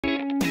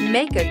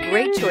Make a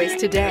great choice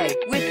today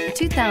with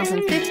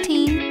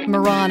 2015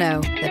 Murano.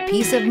 The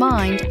peace of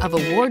mind of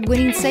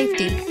award-winning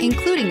safety,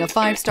 including a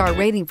 5-star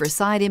rating for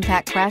side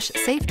impact crash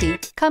safety,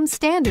 comes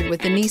standard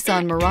with the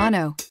Nissan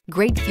Murano.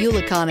 Great fuel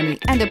economy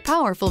and a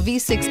powerful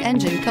V6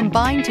 engine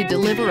combine to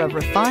deliver a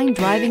refined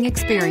driving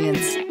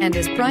experience and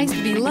is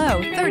priced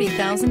below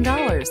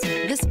 $30,000.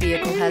 This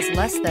vehicle has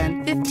less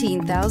than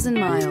 15,000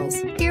 miles.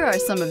 Here are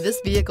some of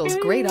this vehicle's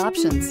great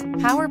options: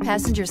 power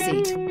passenger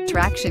seat,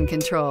 traction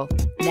control,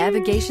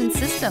 navigation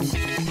system,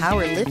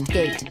 power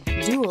liftgate,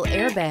 dual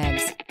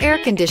airbags, air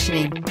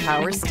conditioning,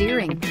 power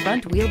steering,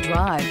 front-wheel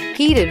drive,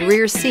 heated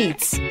rear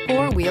seats,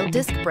 4-wheel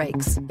disc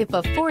brakes. If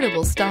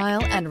affordable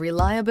style and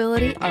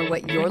reliability are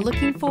what you're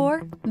looking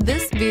for,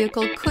 this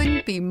vehicle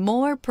couldn't be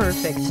more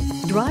perfect.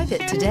 Drive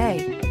it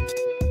today.